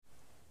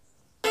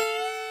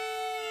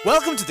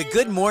Welcome to the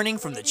Good Morning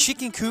from the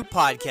Chicken Coop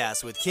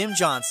podcast with Kim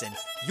Johnson,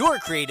 your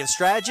creative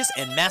strategist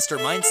and master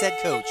mindset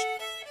coach.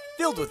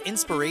 Filled with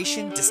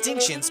inspiration,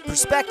 distinctions,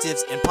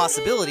 perspectives, and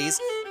possibilities,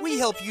 we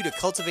help you to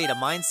cultivate a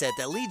mindset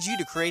that leads you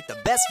to create the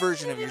best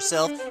version of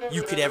yourself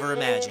you could ever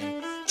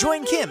imagine.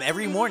 Join Kim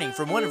every morning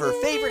from one of her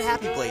favorite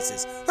happy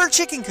places, her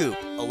chicken coop,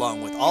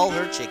 along with all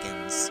her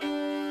chickens.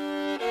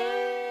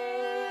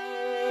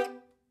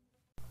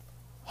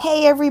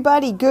 Hey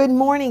everybody, good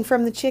morning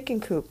from the chicken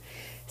coop.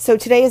 So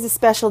today is a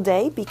special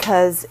day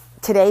because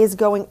today is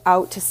going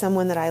out to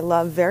someone that I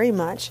love very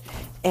much,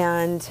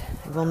 and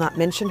I will not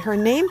mention her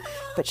name,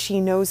 but she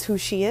knows who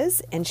she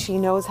is and she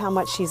knows how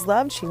much she's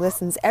loved. She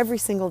listens every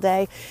single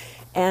day,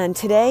 and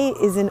today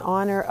is in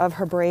honor of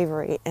her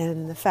bravery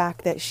and the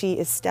fact that she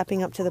is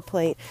stepping up to the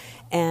plate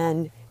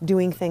and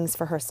doing things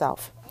for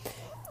herself.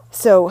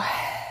 So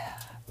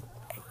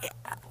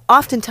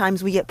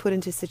oftentimes we get put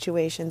into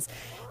situations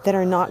that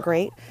are not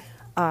great.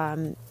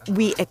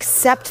 We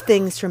accept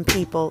things from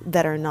people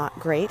that are not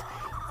great.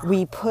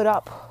 We put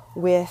up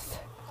with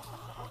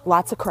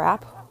lots of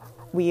crap.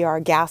 We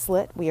are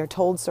gaslit. We are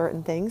told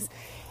certain things.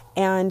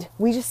 And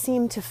we just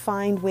seem to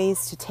find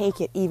ways to take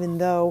it, even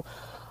though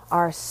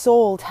our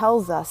soul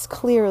tells us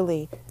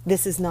clearly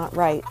this is not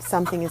right,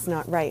 something is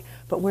not right.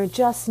 But we're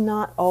just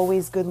not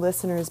always good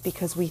listeners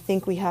because we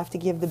think we have to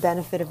give the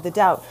benefit of the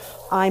doubt.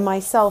 I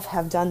myself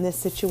have done this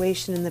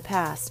situation in the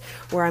past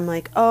where I'm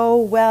like,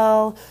 oh,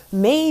 well,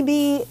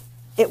 maybe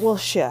it will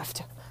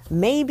shift.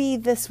 Maybe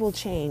this will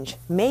change.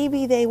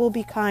 Maybe they will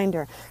be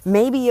kinder.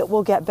 Maybe it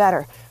will get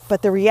better.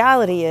 But the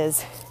reality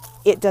is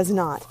it does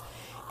not.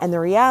 And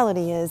the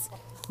reality is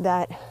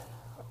that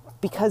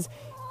because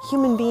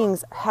human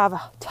beings have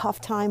a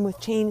tough time with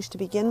change to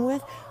begin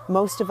with,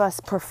 most of us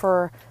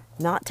prefer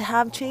not to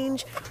have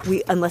change.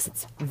 Unless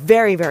it's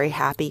very, very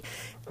happy,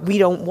 we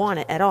don't want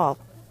it at all.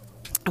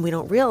 And we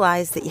don't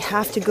realize that you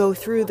have to go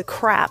through the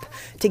crap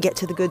to get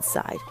to the good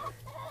side.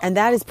 And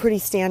that is pretty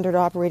standard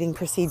operating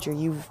procedure.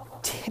 You've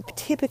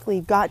typically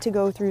got to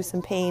go through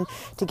some pain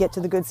to get to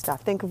the good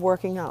stuff. Think of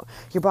working out.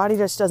 Your body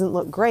just doesn't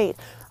look great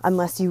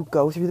unless you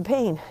go through the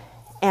pain.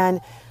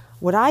 And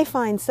what I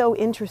find so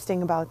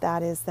interesting about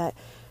that is that,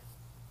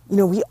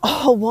 we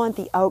all want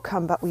the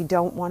outcome, but we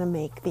don't want to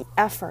make the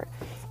effort.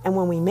 And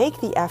when we make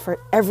the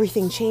effort,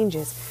 everything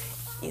changes.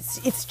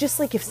 It's just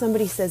like if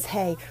somebody says,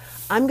 hey,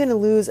 I'm going to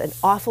lose an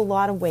awful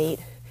lot of weight,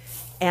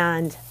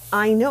 and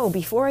I know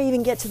before I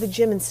even get to the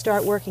gym and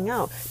start working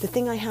out, the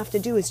thing I have to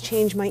do is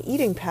change my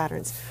eating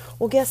patterns.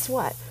 Well, guess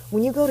what?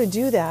 When you go to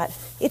do that,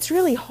 it's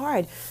really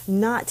hard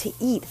not to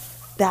eat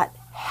that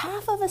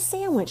half of a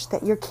sandwich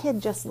that your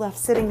kid just left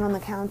sitting on the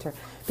counter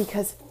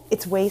because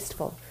it's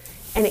wasteful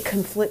and it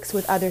conflicts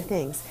with other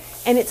things.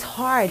 And it's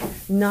hard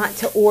not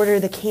to order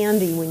the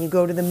candy when you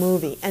go to the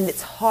movie. And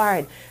it's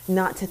hard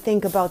not to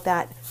think about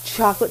that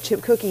chocolate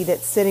chip cookie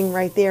that's sitting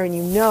right there and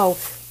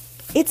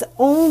it's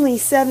only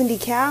 70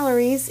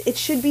 calories. It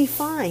should be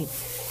fine,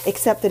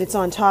 except that it's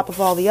on top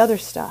of all the other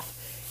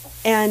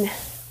stuff. And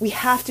we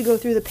have to go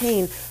through the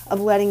pain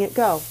of letting it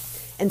go.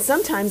 And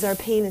sometimes our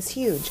pain is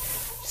huge.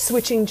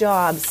 Switching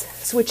jobs,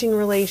 switching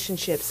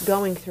relationships,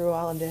 going through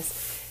all of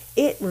this.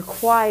 It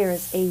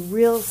requires a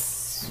real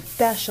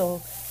special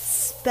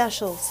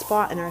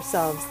spot in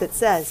ourselves that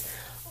says,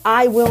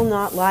 I will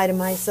not lie to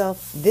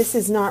myself. This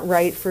is not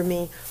right for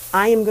me.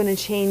 I am going to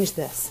change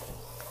this.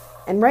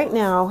 And right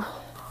now,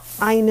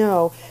 I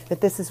know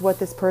that this is what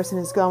this person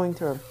is going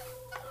through.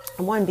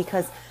 One,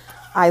 because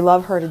I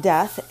love her to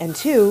death. And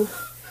two,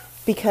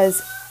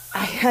 because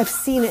I have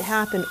seen it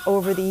happen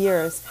over the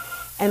years.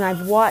 And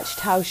I've watched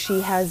how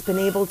she has been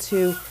able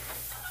to,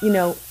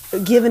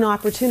 give an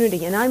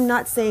opportunity. And I'm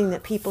not saying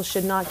that people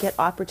should not get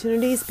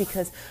opportunities,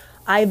 because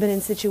I've been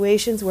in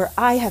situations where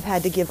I have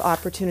had to give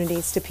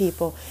opportunities to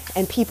people,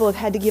 and people have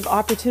had to give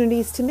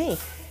opportunities to me.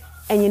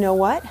 And you know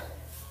what?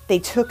 They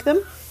took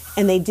them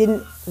and they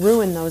didn't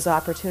ruin those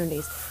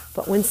opportunities.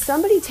 But when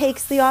somebody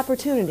takes the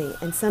opportunity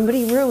and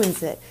somebody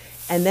ruins it,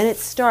 and then it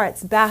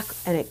starts back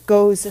and it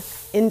goes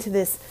into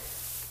this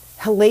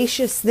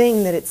hellacious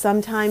thing that it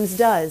sometimes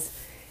does,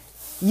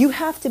 you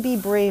have to be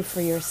brave for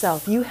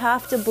yourself. You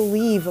have to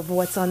believe of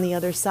what's on the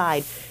other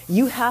side.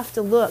 You have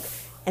to look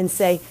and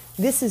say,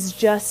 this is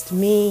just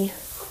me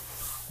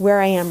where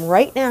I am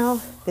right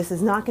now. This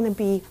is not going to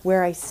be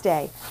where I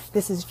stay.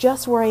 This is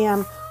just where I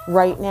am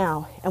right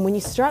now. And when you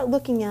start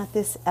looking at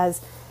this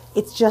as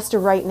it's just a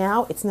right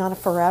now, it's not a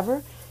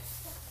forever,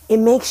 it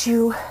makes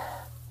you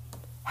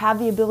have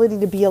the ability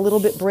to be a little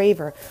bit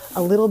braver,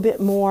 a little bit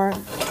more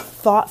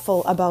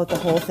thoughtful about the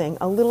whole thing,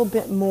 a little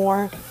bit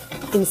more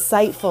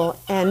insightful,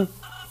 and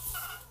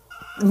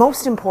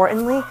most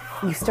importantly,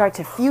 you start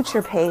to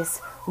future pace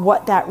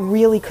what that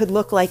really could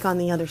look like on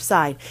the other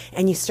side,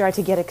 and you start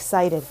to get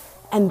excited.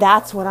 And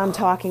that's what I'm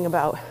talking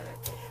about.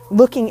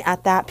 Looking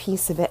at that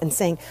piece of it and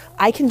saying,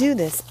 I can do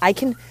this. I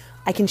can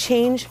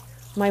change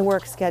my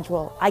work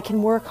schedule. I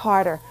can work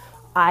harder.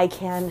 I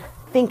can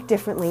think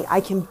differently.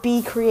 I can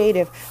be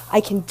creative. I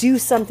can do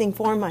something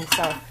for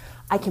myself.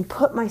 I can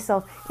put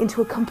myself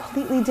into a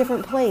completely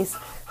different place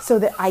so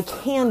that I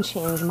can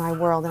change my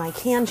world and I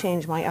can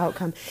change my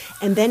outcome.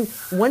 And then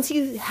once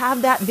you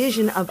have that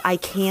vision of I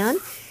can,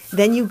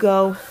 then you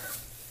go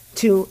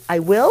to I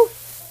will,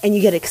 and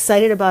you get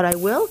excited about I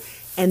will,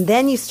 and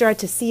then you start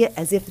to see it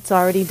as if it's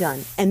already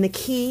done. And the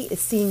key is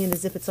seeing it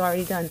as if it's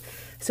already done.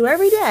 So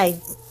every day,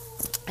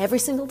 every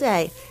single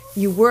day,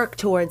 you work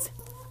towards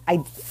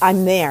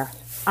I'm there.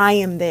 I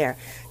am there.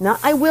 Not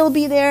I will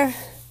be there.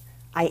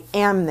 I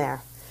am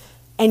there.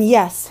 And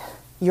yes,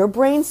 your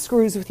brain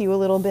screws with you a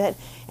little bit,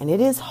 and it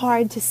is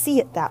hard to see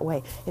it that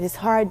way. It is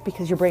hard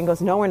because your brain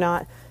goes, no, we're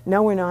not.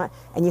 No, we're not.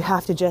 And you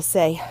have to just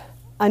say,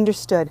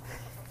 understood,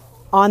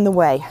 on the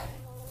way,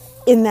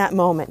 in that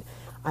moment.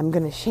 I'm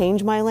going to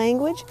change my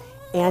language,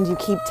 and you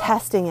keep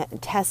testing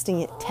it,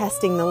 testing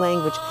the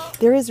language.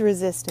 There is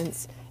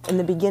resistance in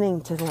the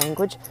beginning to the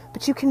language,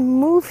 but you can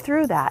move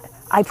through that.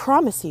 I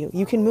promise you,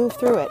 you can move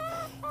through it.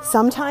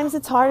 Sometimes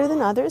it's harder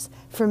than others.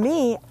 For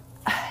me,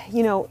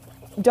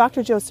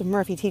 Dr. Joseph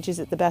Murphy teaches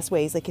it the best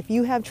way. He's like, if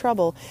you have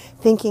trouble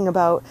thinking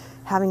about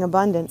having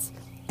abundance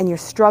and you're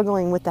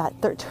struggling with that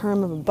third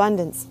term of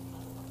abundance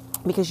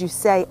because you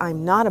say,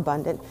 I'm not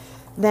abundant,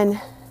 then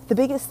the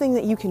biggest thing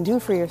that you can do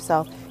for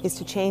yourself is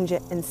to change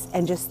it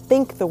and just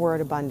think the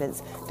word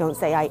abundance. Don't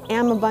say, I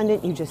am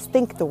abundant, you just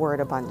think the word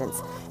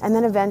abundance. And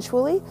then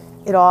eventually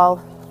it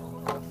all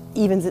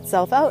evens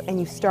itself out and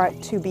you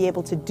start to be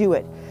able to do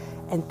it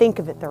and think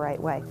of it the right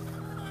way.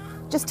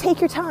 Just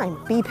take your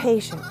time, be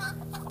patient.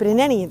 But in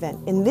any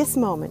event, in this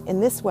moment, in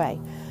this way,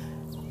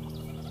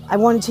 I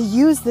wanted to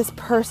use this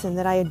person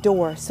that I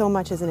adore so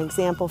much as an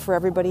example for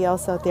everybody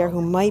else out there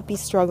who might be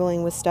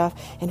struggling with stuff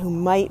and who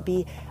might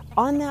be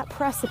on that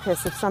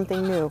precipice of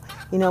something new.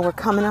 We're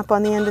coming up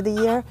on the end of the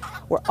year.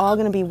 We're all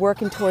going to be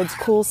working towards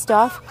cool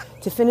stuff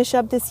to finish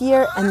up this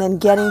year and then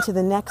getting to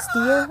the next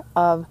year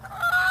of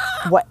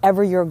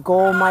whatever your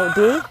goal might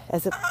be,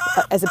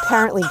 as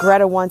apparently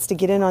Greta wants to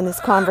get in on this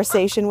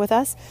conversation with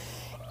us.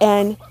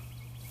 And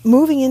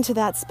moving into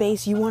that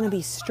space, you want to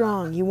be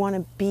strong. You want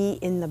to be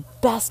in the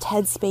best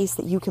headspace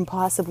that you can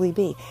possibly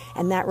be.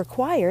 And that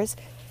requires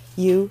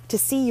you to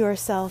see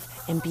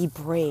yourself and be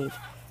brave.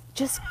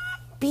 Just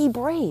be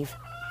brave.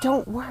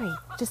 Don't worry.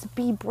 Just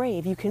be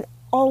brave. You can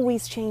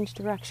always change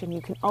direction.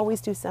 You can always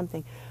do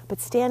something.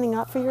 But standing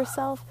up for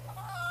yourself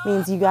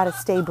means you got to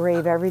stay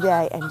brave every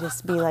day and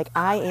just be like,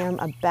 I am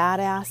a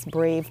badass,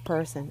 brave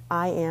person.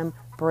 I am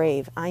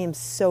brave. I am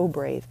so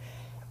brave.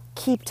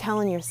 Keep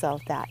telling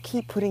yourself that.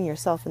 Keep putting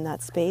yourself in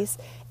that space,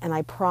 and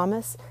I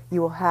promise you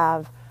will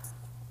have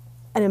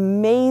an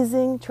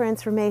amazing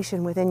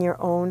transformation within your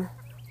own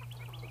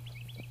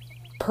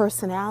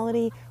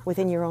personality,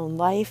 within your own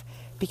life,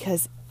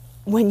 because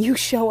when you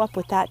show up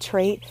with that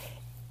trait,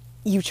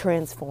 you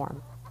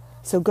transform.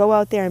 So go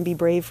out there and be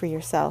brave for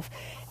yourself.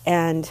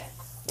 And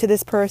to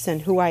this person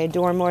who I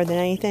adore more than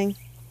anything,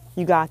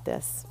 you got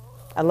this.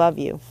 I love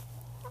you.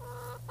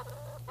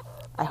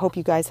 I hope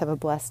you guys have a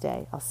blessed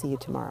day. I'll see you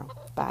tomorrow.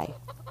 Bye.